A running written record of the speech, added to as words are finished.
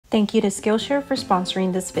Thank you to Skillshare for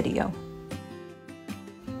sponsoring this video.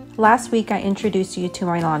 Last week, I introduced you to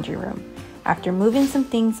my laundry room. After moving some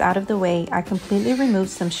things out of the way, I completely removed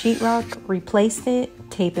some sheetrock, replaced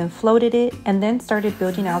it, tape and floated it, and then started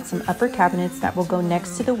building out some upper cabinets that will go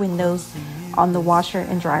next to the windows on the washer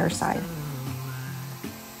and dryer side.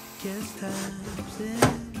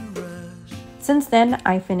 Since then,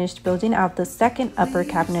 I finished building out the second upper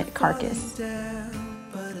cabinet carcass.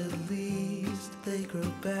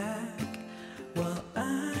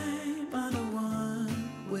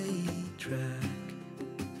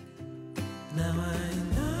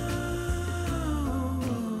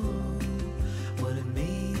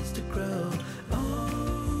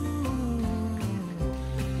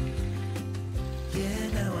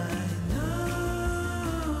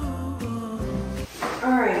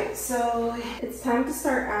 Alright, so it's time to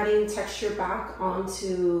start adding texture back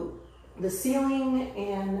onto the ceiling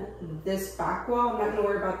and this back wall. I'm not going to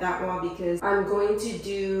worry about that wall because I'm going to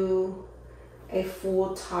do a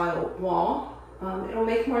full tile wall. It'll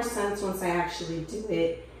make more sense once I actually do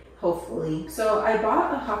it, hopefully. So I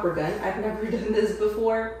bought a hopper gun. I've never done this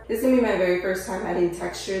before. This is going to be my very first time adding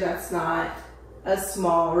texture that's not a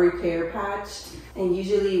small repair patch. And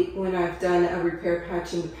usually when I've done a repair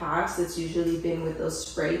patch in the past, it's usually been with those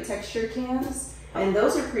spray texture cans. And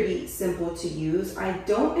those are pretty simple to use. I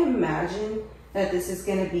don't imagine that this is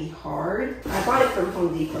gonna be hard. I bought it from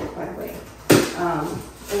Home Depot, by the way.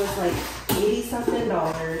 It was like $80 something.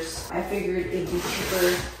 I figured it'd be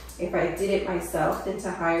cheaper if I did it myself than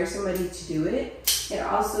to hire somebody to do it. It'd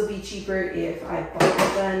also be cheaper if I bought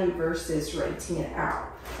the gun versus renting it out.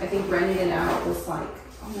 I think renting it out was like,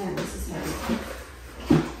 oh man, this is heavy.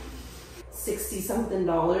 $60 something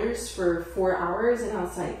for 4 hours. And I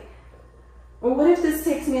was like, well, what if this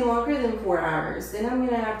takes me longer than 4 hours? Then I'm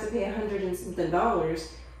gonna have to pay $100 and something.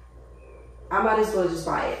 I might as well just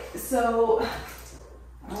buy it. So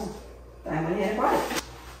I went ahead and bought it.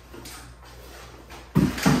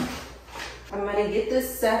 I'm gonna get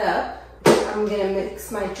this set up. I'm gonna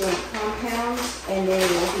mix my joint compound and then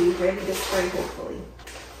we'll be ready to spray, hopefully.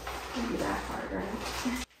 Maybe that hard, right?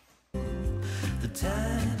 The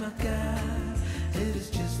time I got, it is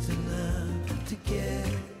just enough to get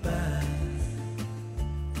by.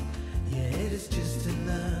 Yeah, it is just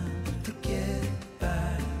enough to get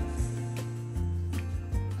by.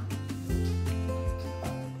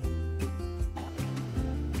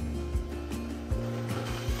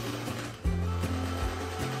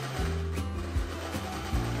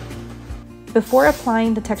 Before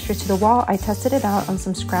applying the texture to the wall, I tested it out on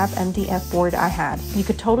some scrap MDF board I had. You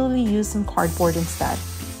could totally use some cardboard instead.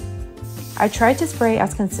 I tried to spray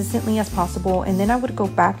as consistently as possible, and then I would go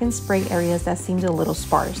back and spray areas that seemed a little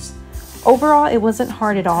sparse. Overall, it wasn't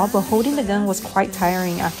hard at all, but holding the gun was quite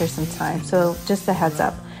tiring after some time, so just a heads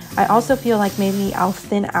up. I also feel like maybe I'll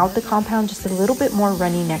thin out the compound just a little bit more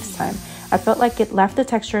runny next time. I felt like it left the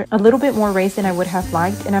texture a little bit more raised than I would have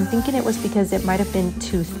liked, and I'm thinking it was because it might have been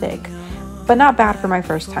too thick. But not bad for my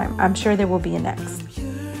first time. I'm sure there will be a next.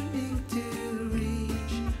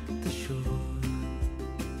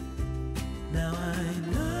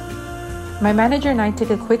 My manager and I took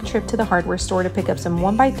a quick trip to the hardware store to pick up some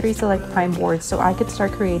 1x3 select pine boards so I could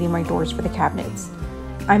start creating my doors for the cabinets.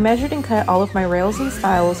 I measured and cut all of my rails and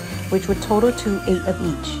stiles, which would total to 8 of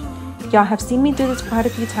each. Y'all have seen me do this quite a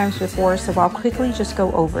few times before, so I'll quickly just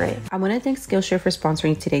go over it. I want to thank Skillshare for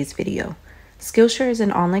sponsoring today's video. Skillshare is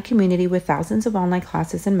an online community with thousands of online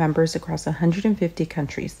classes and members across 150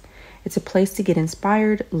 countries. It's a place to get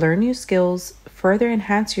inspired, learn new skills, further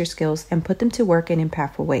enhance your skills, and put them to work in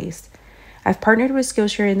impactful ways. I've partnered with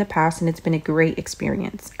Skillshare in the past and it's been a great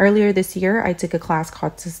experience. Earlier this year, I took a class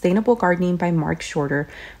called Sustainable Gardening by Mark Shorter,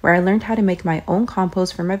 where I learned how to make my own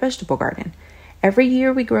compost for my vegetable garden. Every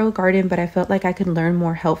year we grow a garden, but I felt like I could learn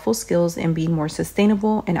more helpful skills and be more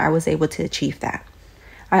sustainable, and I was able to achieve that.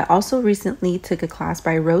 I also recently took a class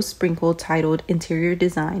by Rose Sprinkle titled Interior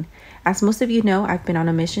Design. As most of you know, I've been on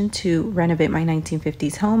a mission to renovate my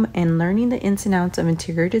 1950s home, and learning the ins and outs of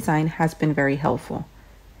interior design has been very helpful.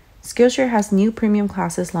 Skillshare has new premium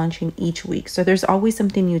classes launching each week, so there's always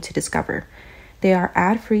something new to discover. They are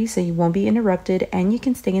ad-free, so you won't be interrupted, and you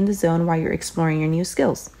can stay in the zone while you're exploring your new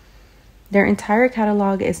skills. Their entire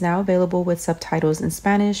catalog is now available with subtitles in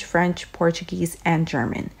Spanish, French, Portuguese, and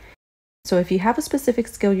German. So if you have a specific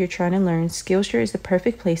skill you're trying to learn, Skillshare is the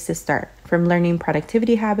perfect place to start. From learning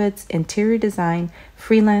productivity habits, interior design,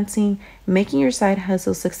 freelancing, making your side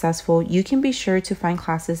hustle successful, you can be sure to find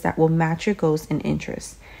classes that will match your goals and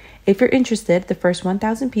interests. If you're interested, the first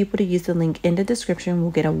 1,000 people to use the link in the description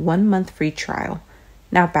will get a 1-month free trial.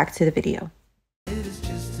 Now back to the video. It is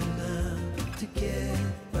just enough to get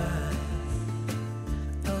by.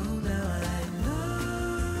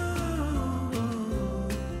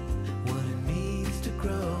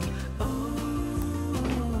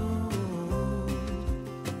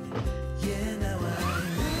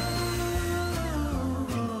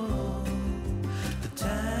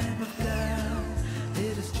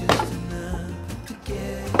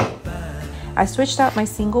 I switched out my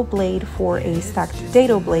single blade for a stacked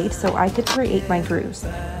dado blade so I could create my grooves.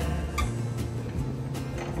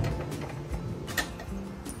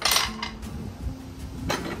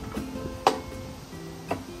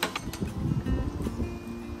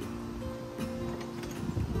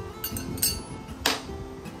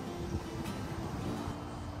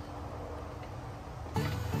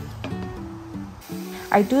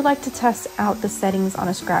 I do like to test out the settings on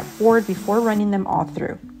a scrap board before running them all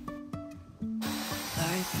through.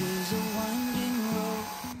 Life is a winding road,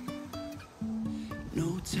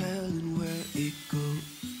 no telling where it goes.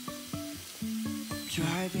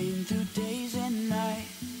 Driving through days and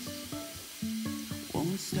nights,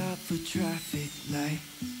 won't stop for traffic lights.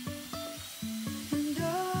 And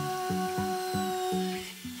I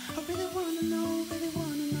really wanna know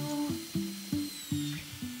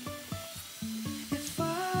if I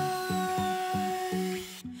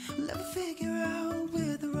will ever figure out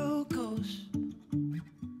where the road goes.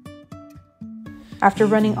 After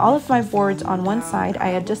running all of my boards on one side, I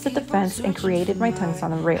adjusted the fence and created my tongues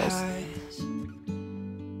on the rails.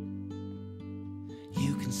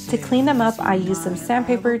 To clean them up, I used some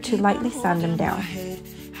sandpaper to lightly sand them down.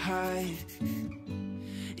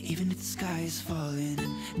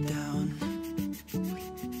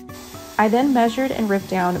 I then measured and ripped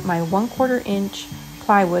down my 1/4 inch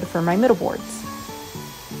plywood for my middle boards.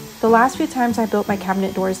 The last few times I built my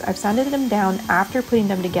cabinet doors, I've sanded them down after putting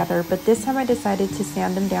them together, but this time I decided to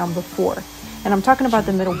sand them down before. And I'm talking about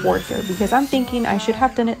the middle board here because I'm thinking I should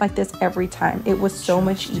have done it like this every time. It was so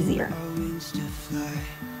much easier.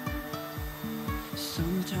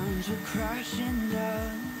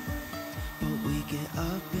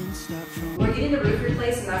 We're getting the roof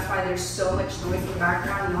replaced, and that's why there's so much noise in the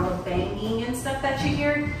background and all the banging and stuff that you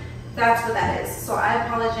hear. That's what that is. So I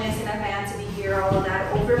apologize in advance if you hear all of that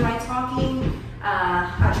over my talking.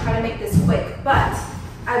 I'll try to make this quick, but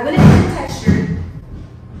I went ahead and textured.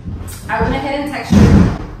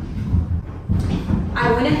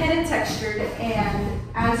 And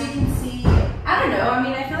as you can see, I don't know, I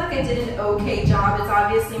mean, I feel like I did an okay job. It's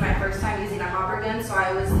obviously my first time using a hopper gun, so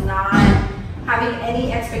I was not having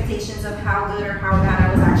any expectations of how good or how bad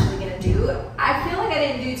I was actually going to do. I feel like I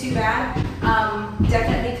didn't do too bad.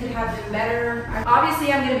 Definitely could have been better.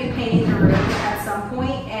 Obviously, I'm going to be painting the room at some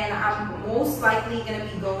point, and I'm most likely going to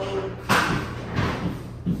be going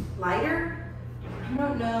lighter. I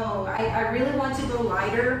don't know. I really want to go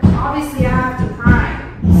lighter. Obviously, I have to prime,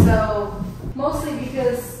 so mostly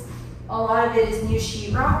because a lot of it is new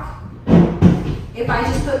sheetrock. If I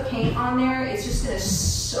just put paint on there, it's just going to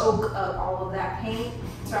soak up all of that paint.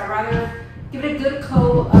 So I'd rather give it a good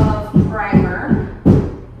coat of primer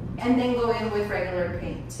and then go in with regular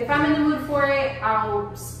paint. If I'm in the mood for it,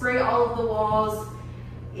 I'll spray all of the walls.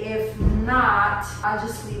 If not, I'll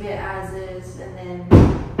just leave it as is and then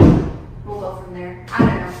we'll go from there. I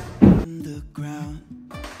don't know. The ground.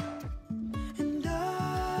 And I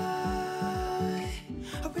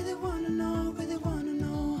really wanna know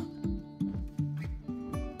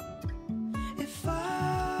if I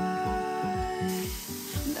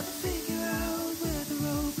never figure out where the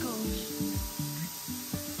road goes.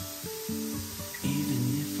 Even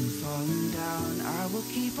if I'm falling down, I will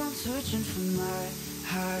keep on searching for my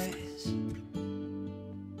highs.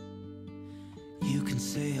 You can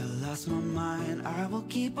say I lost my mind, I will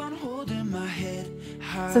keep on holding my head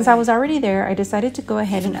high. Since I was already there, I decided to go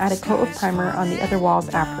ahead and add a coat of primer on the other walls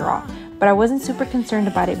after all, but I wasn't super concerned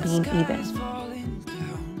about it being even.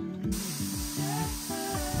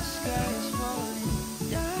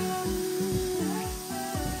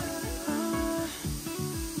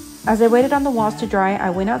 As I waited on the walls to dry,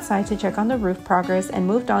 I went outside to check on the roof progress and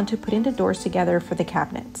moved on to putting the doors together for the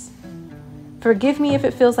cabinets. Forgive me if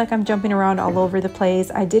it feels like I'm jumping around all over the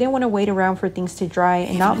place. I didn't want to wait around for things to dry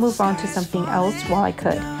and not move on to something else while I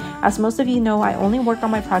could. As most of you know, I only work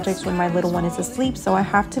on my projects when my little one is asleep, so I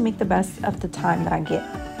have to make the best of the time that I get.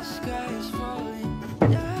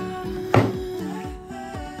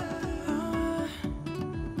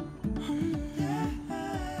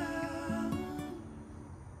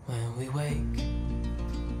 When we wake,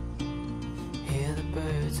 hear the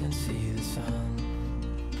birds and see the sun.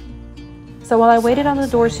 So while I waited on the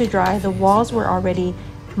doors to dry, the walls were already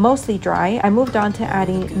mostly dry. I moved on to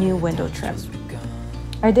adding new window trim.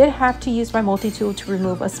 I did have to use my multi-tool to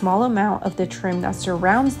remove a small amount of the trim that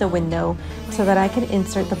surrounds the window so that I could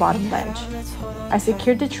insert the bottom ledge. I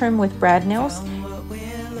secured the trim with brad nails.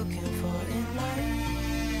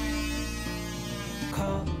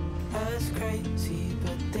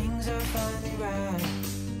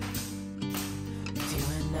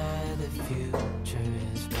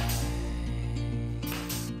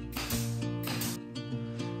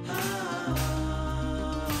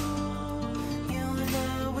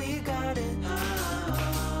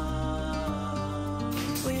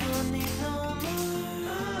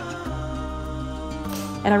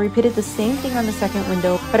 and I repeated the same thing on the second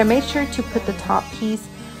window, but I made sure to put the top piece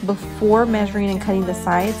before measuring and cutting the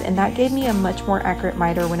sides, and that gave me a much more accurate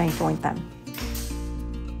miter when I joined them.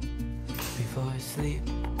 Before I sleep,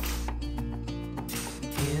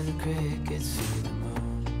 hear the crickets through the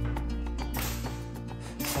moon,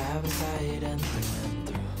 side by side and through and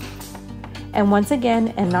through. And once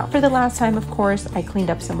again, and not for the last time of course, I cleaned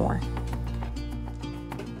up some more.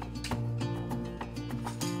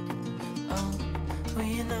 Oh, well,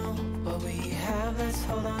 you know what we have, let's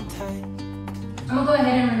hold on tight. I'm gonna go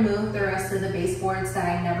ahead and remove the rest of the baseboards that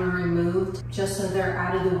I never removed, just so they're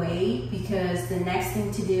out of the way, because the next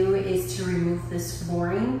thing to do is to remove this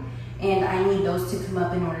flooring, and I need those to come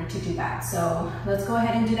up in order to do that. So let's go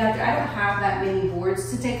ahead and do that. I don't have that many boards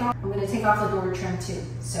to take off. I'm gonna take off the door trim too.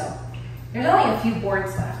 So there's only a few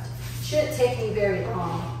boards left. Shouldn't take me very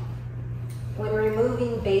long. When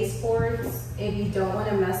removing baseboards, if you don't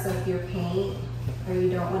wanna mess up your paint, or you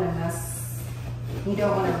don't wanna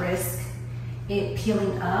risk it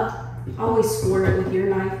peeling up, always score it with your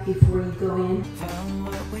knife before you go in. Found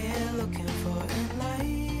what we're looking for in life.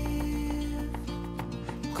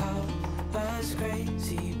 Call us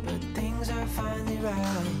crazy, but things are finally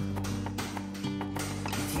right.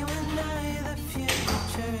 With you and I, the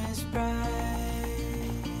future is bright.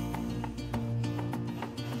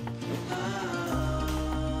 Oh,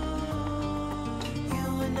 you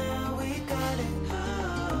and I, we got it. Oh,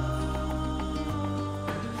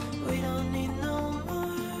 we don't need no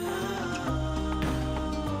more.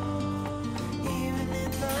 Even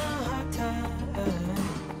in the hard time,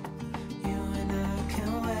 you and I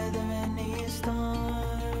can weather any storm.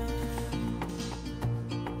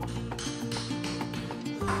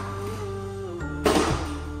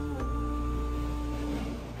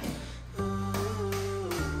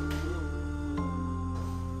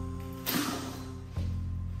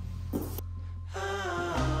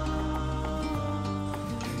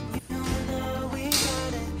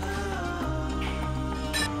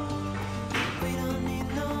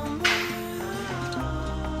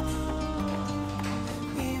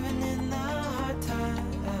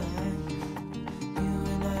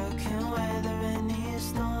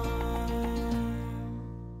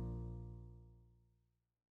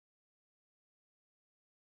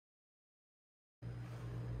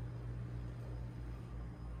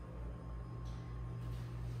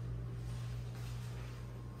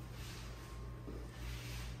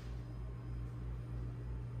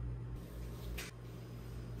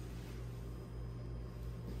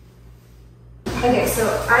 Okay, so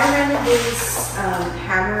I rented this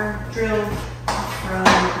hammer drill from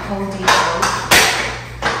Home Depot,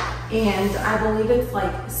 and I believe it's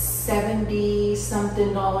like $70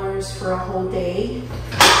 something for a whole day,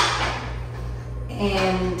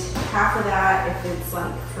 and half of that if it's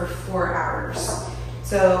like for 4 hours.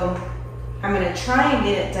 So I'm gonna try and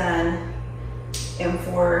get it done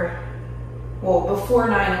before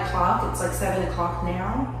 9 o'clock. It's like 7 o'clock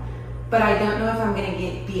now. But I don't know if I'm gonna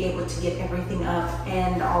be able to get everything up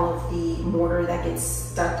and all of the mortar that gets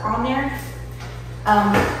stuck on there.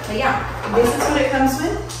 But yeah, this is what it comes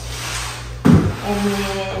with. And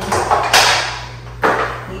then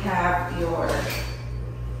we have your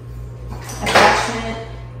attachment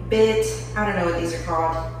bit. I don't know what these are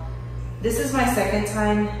called. This is my second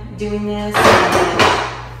time doing this. And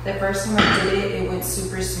the first time I did it, it went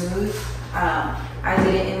super smooth. I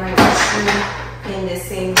did it in my restroom in this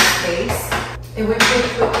same space. It went pretty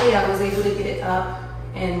quickly. I was able to get it up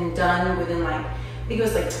and done within like, I think it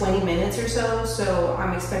was like 20 minutes or so. So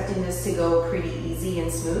I'm expecting this to go pretty easy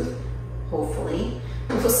and smooth, hopefully.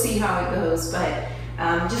 We'll see how it goes, but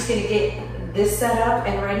I'm just gonna get this set up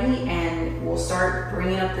and ready, and we'll start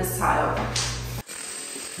bringing up this tile.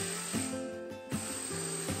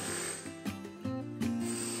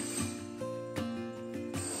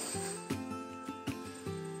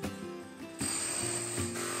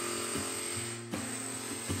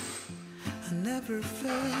 Never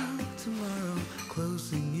felt tomorrow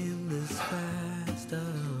closing in this fast. Oh,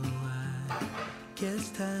 I guess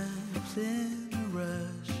time's in a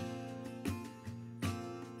rush.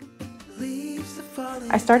 Leaves are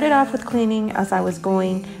falling. I started off with cleaning as I was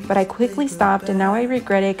going, but I quickly stopped, and now I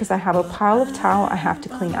regret it because I have a pile of towel I have to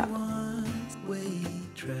clean up.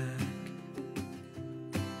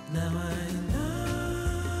 Now I know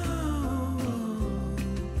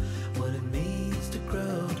what it means to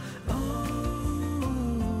grow.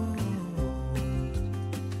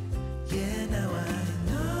 Yeah, now I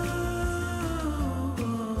know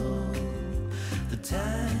the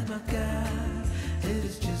time I've got, it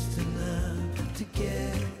is just enough to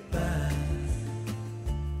get by.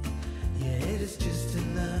 Yeah, it is just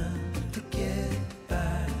enough to get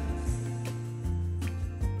by.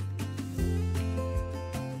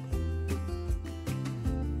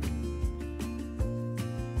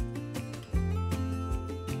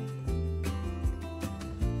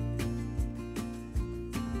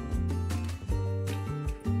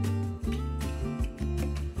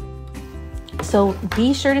 So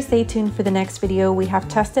be sure to stay tuned for the next video. We have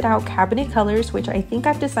tested out cabinet colors, which I think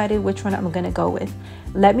I've decided which one I'm gonna go with.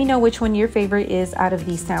 Let me know which one your favorite is out of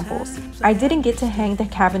these samples. I didn't get to hang the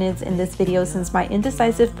cabinets in this video since my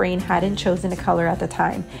indecisive brain hadn't chosen a color at the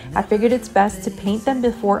time. I figured it's best to paint them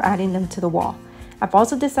before adding them to the wall. I've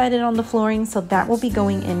also decided on the flooring, so that will be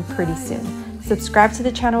going in pretty soon. Subscribe to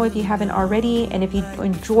the channel if you haven't already, and if you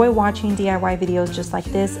enjoy watching DIY videos just like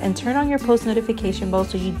this, and turn on your post notification bell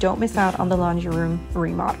so you don't miss out on the laundry room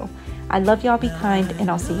remodel. I love y'all, be kind, and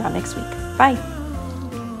I'll see y'all next week. Bye!